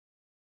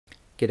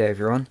G'day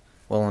everyone,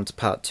 well on to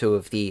part 2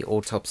 of the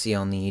autopsy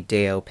on the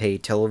DLP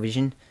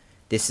television.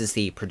 This is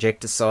the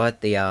projector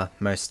side, the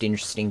most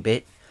interesting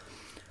bit.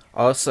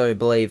 I also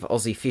believe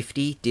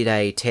Aussie50 did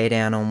a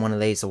teardown on one of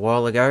these a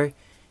while ago.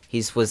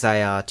 His was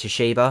a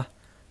Toshiba,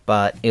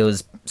 but it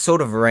was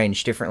sort of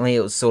arranged differently.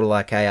 It was sort of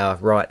like a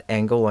right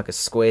angle, like a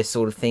square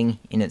sort of thing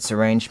in its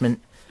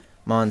arrangement.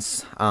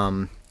 Mine's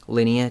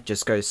linear,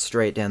 just goes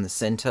straight down the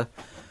center,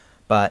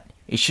 but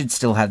it should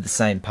still have the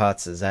same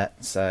parts as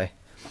that, so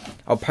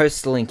I'll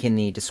post a link in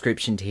the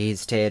description to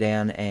his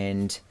teardown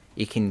and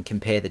you can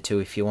compare the two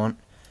if you want.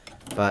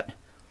 But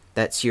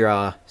that's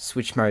your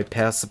switch mode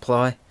power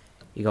supply.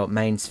 You got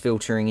mains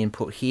filtering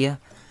input here.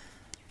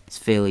 It's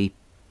fairly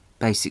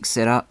basic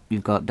setup.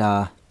 You've got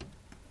a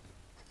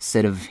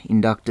set of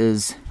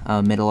inductors,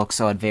 metal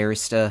oxide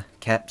varistor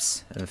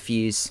caps, and a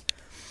fuse.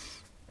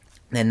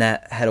 Then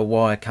that had a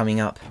wire coming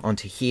up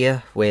onto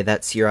here where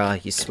that's your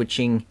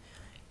switching.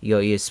 You got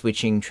your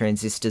switching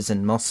transistors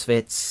and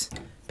MOSFETs.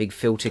 Big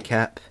filter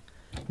cap,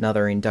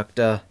 another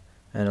inductor,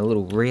 and a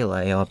little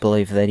relay, I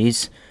believe that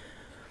is.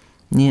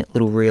 Yeah,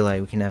 little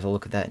relay, we can have a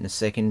look at that in a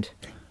second.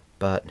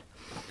 But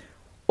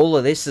all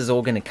of this is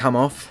all going to come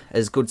off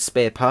as good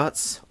spare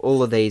parts.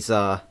 All of these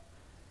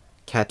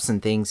caps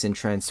and things and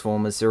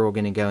transformers, they're all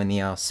going to go in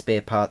the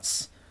spare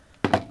parts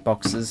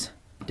boxes.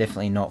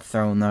 Definitely not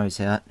throwing those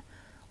out,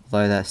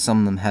 although some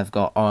of them have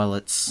got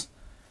eyelets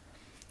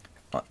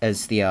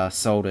as the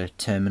solder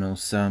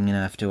terminals, so I'm going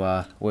to have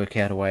to work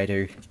out a way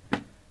to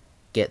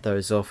get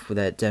those off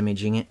without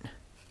damaging it.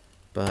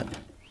 But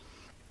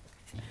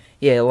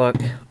yeah, like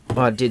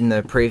I did in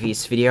the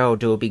previous video, I'll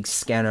do a big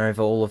scan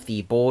over all of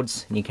the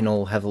boards and you can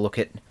all have a look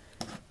at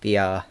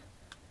the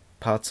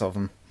parts of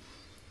them.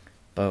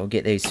 But I'll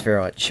get these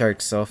ferrite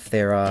chokes off.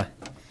 They're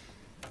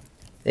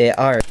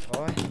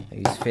RFI. They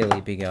use fairly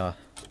big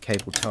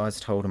cable ties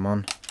to hold them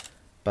on,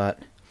 but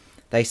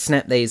they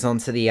snap these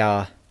onto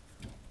the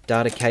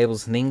data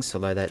cables and things,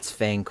 although that's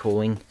fan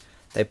cooling.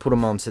 They put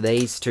them onto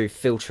these to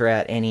filter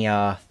out any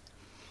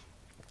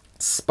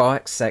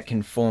spikes that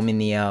can form in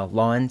the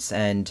lines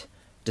and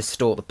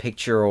distort the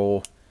picture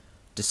or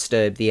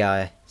disturb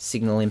the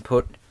signal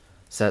input.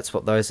 So that's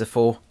what those are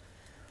for.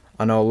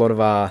 I know a lot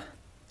of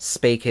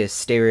speaker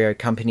stereo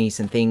companies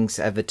and things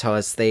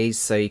advertise these,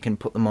 so you can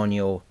put them on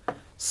your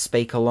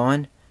speaker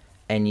line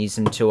and use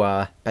them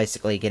to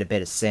basically get a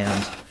better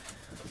sound.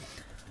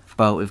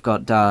 But we've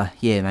got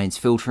mains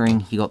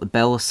filtering. You got the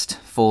ballast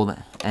for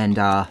the,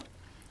 and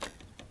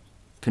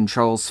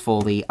controls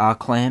for the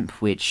arc lamp,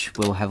 which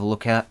we'll have a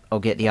look at. I'll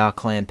get the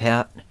arc lamp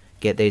out,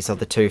 get these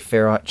other two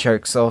ferrite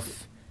chokes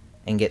off,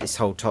 and get this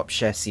whole top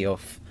chassis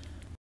off.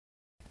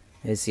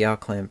 There's the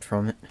arc lamp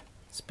from it.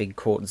 It's a big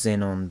quart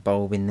xenon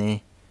bulb in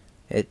there.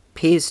 It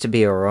appears to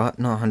be alright,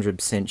 not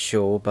 100%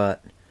 sure,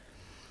 but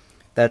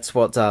that's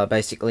what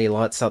basically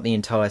lights up the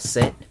entire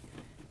set.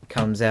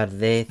 Comes out of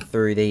there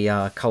through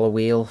the colour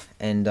wheel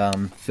and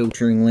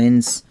filtering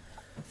lens,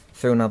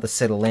 through another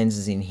set of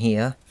lenses in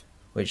here,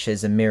 which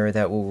is a mirror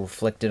that will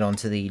reflect it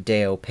onto the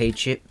DLP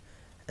chip,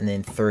 and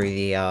then through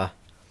the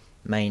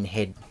main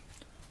head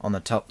on the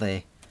top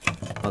there.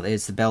 Well,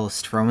 there's the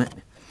ballast from it.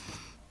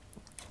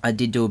 I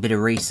did do a bit of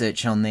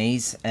research on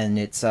these, and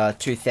it's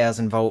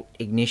 2000 volt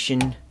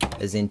ignition,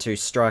 as in to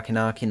strike an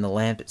arc in the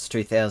lamp it's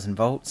 2000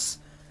 volts,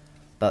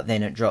 but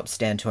then it drops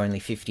down to only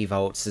 50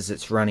 volts as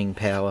its running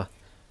power.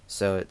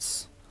 So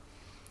it's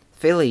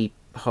fairly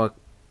high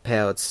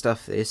powered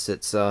stuff this.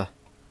 It's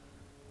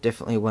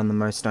definitely one of the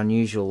most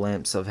unusual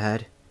lamps I've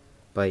had,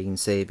 but you can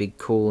see big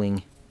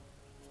cooling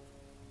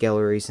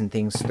galleries and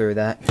things through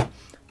that.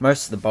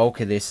 Most of the bulk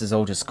of this is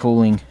all just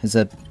cooling. There's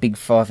a big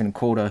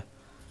 5¼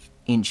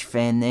 inch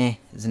fan there.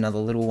 There's another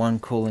little one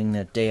cooling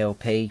the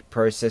DLP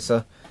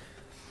processor.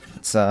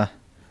 It's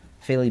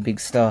fairly big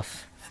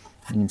stuff.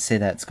 You can see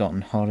that's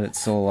gotten hot.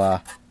 It's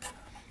all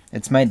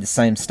it's made the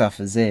same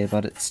stuff as there,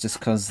 but it's just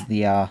because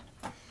the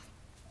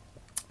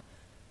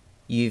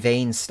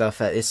UV and stuff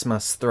that this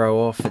must throw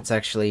off, it's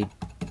actually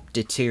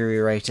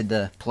deteriorated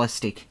the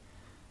plastic.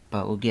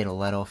 But we'll get all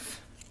that off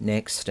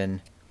next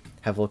and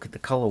have a look at the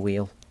colour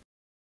wheel.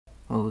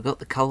 Well, we've got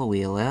the colour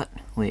wheel out,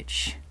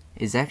 which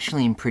is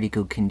actually in pretty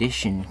good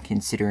condition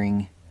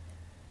considering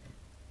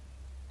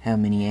how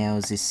many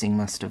hours this thing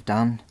must have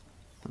done.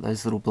 But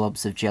those little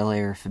blobs of gel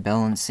air are for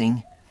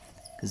balancing,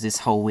 because this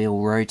whole wheel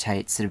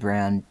rotates at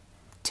around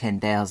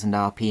 10,000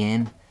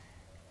 RPM,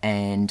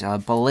 and I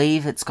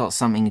believe it's got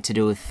something to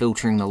do with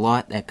filtering the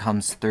light that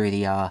comes through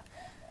the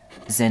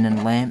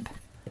xenon lamp,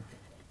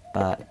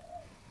 but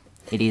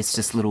it is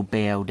just a little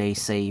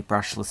BLDC,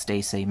 brushless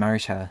DC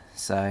motor,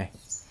 so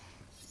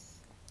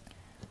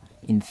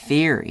in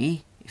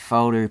theory, if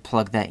I were to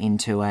plug that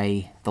into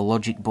the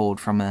logic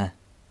board from a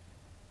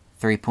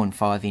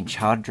 3.5 inch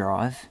hard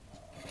drive,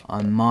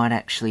 I might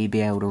actually be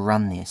able to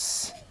run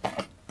this.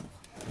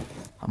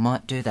 I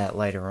might do that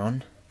later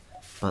on,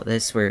 but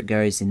that's where it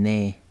goes in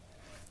there.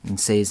 You can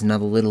see there's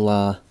another little,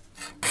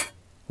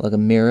 like a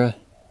mirror.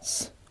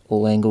 It's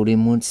all angled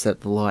inwards so that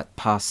the light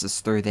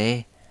passes through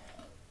there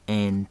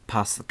and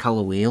past the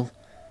colour wheel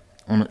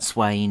on its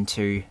way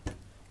into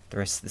the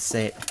rest of the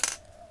set,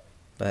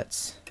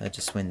 but that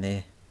just went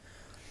there.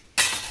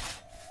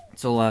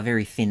 It's all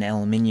very thin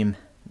aluminium.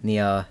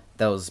 That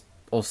was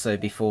also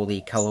before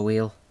the colour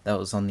wheel. That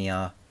was on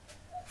the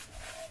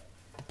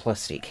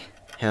plastic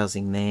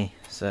housing there,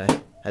 so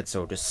that's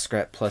all just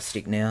scrap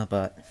plastic now,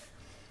 but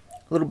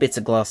little bits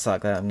of glass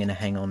like that I'm going to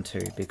hang on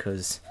to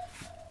because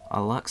I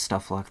like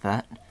stuff like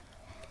that.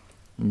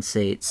 You can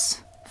see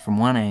it's from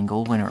one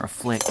angle, when it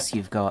reflects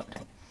you've got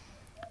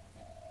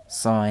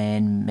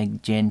cyan,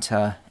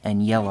 magenta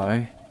and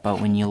yellow,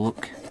 but when you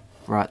look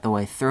right the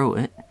way through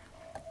it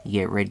you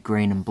get red,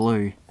 green and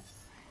blue.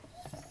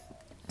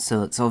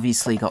 So it's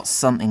obviously got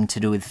something to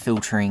do with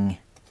filtering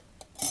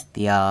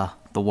the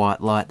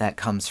white light that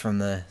comes from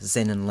the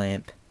xenon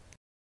lamp.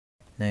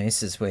 Now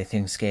this is where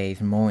things get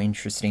even more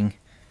interesting.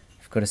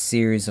 We've got a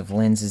series of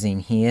lenses in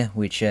here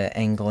which are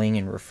angling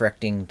and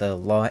refracting the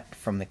light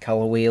from the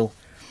colour wheel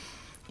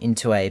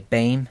into a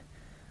beam,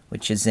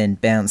 which is then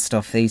bounced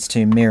off these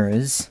two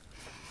mirrors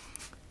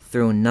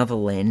through another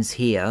lens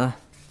here,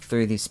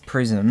 through this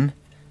prism,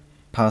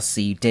 past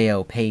the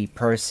DLP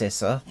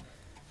processor,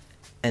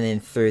 and then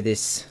through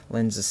this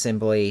lens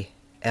assembly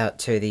out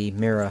to the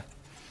mirror.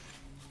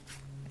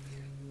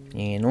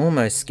 You can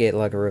almost get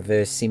like a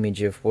reverse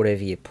image of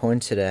whatever you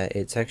pointed at.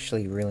 It's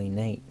actually really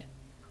neat.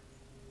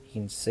 You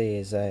can see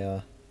as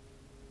a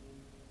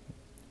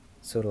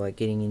sort of like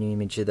getting an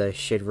image of the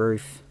shed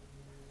roof.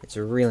 It's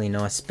a really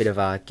nice bit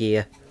of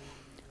gear.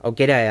 I'll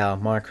get a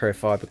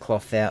microfiber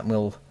cloth out and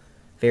we'll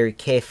very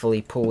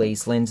carefully pull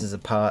these lenses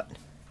apart,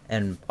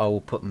 and I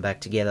will put them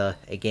back together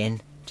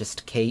again just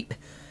to keep,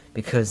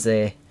 because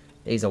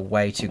these are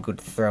way too good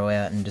to throw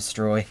out and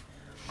destroy.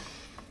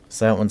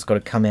 So that one's got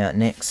to come out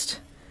next.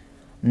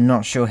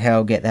 Not sure how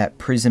I'll get that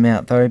prism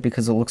out though,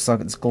 because it looks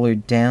like it's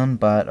glued down,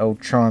 but I'll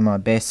try my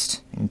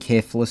best and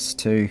carefulness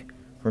to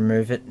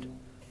remove it.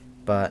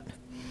 But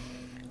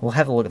we'll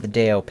have a look at the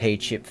DLP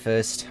chip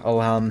first.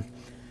 I'll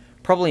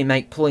probably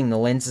make pulling the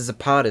lenses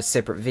apart a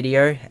separate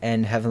video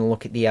and having a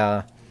look at the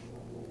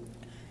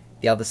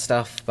other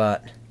stuff,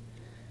 but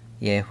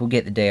yeah, we'll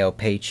get the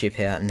DLP chip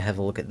out and have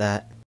a look at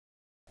that.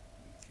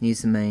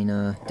 Here's the main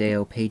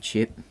DLP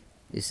chip.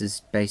 This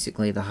is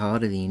basically the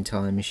heart of the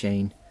entire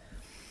machine.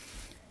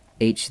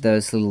 Each of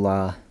those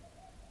little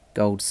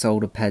gold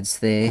solder pads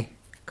there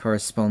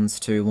corresponds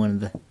to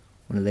one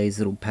of these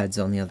little pads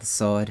on the other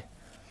side.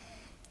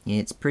 Yeah,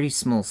 it's pretty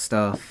small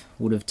stuff.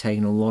 Would have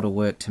taken a lot of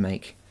work to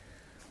make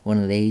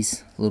one of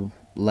these. Little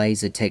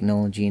laser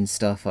technology and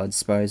stuff, I'd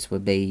suppose,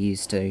 would be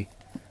used to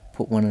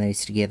put one of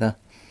these together.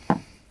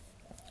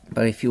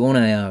 But if you want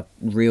a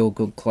real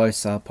good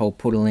close-up, I'll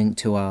put a link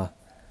to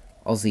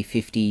Aussie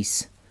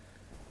 50's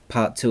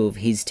part 2 of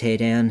his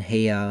teardown.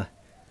 He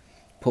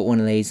put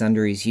one of these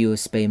under his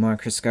USB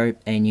microscope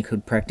and you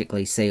could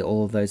practically see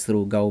all of those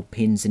little gold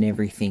pins and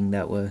everything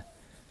that were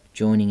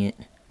joining it.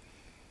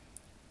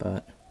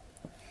 But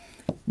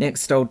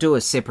next I'll do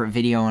a separate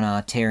video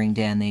on tearing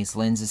down these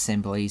lens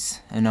assemblies,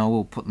 and I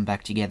will put them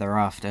back together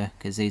after,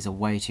 because these are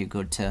way too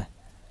good to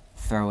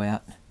throw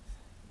out.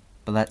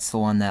 But that's the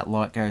one that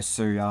light goes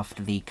through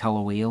after the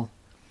colour wheel.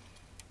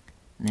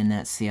 And then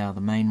that's the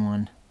main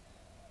one.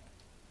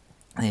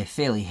 They're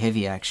fairly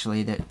heavy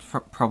actually, they're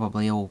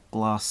probably all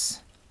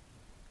glass,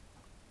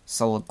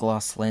 solid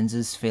glass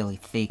lenses, fairly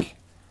thick.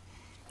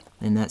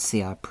 And that's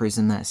the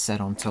prism that's sat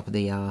on top of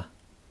the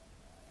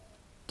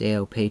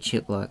DLP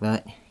chip like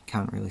that. You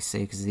can't really see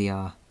because of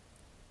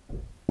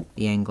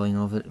the angling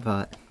of it,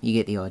 but you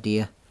get the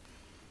idea.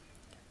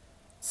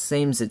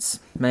 Seems it's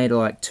made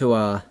like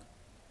two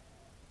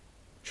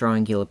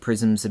triangular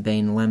prisms have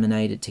been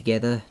laminated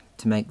together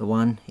to make the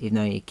one, even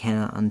though you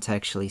can't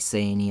actually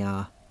see any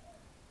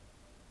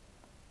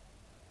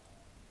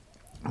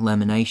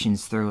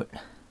laminations through it.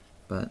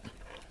 But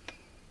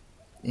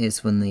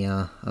here's one of the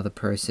other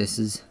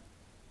processors,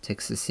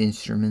 Texas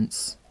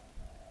Instruments.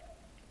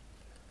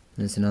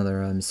 There's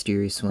another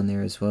mysterious one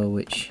there as well,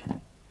 which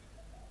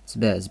it's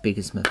about as big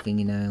as my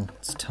fingernail.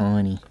 It's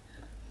tiny.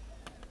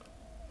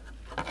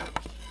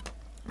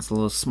 There's a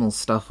lot of small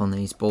stuff on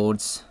these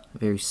boards,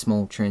 very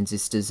small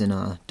transistors and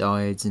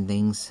diodes and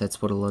things.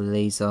 That's what a lot of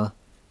these are.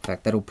 In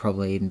fact, that'll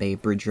probably even be a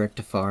bridge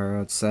rectifier,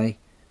 I'd say.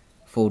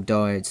 4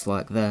 diodes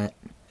like that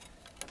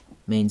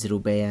means it'll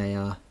be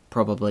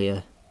probably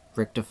a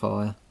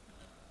rectifier.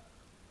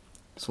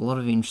 There's a lot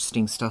of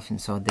interesting stuff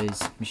inside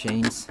these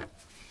machines.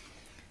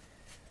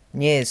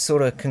 Yeah, it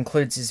sort of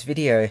concludes this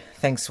video.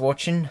 Thanks for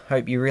watching,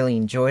 hope you really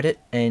enjoyed it,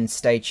 and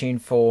stay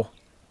tuned for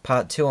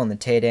part 2 on the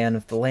teardown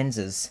of the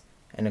lenses,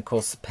 and of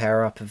course the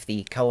power up of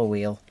the colour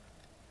wheel.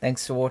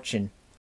 Thanks for watching.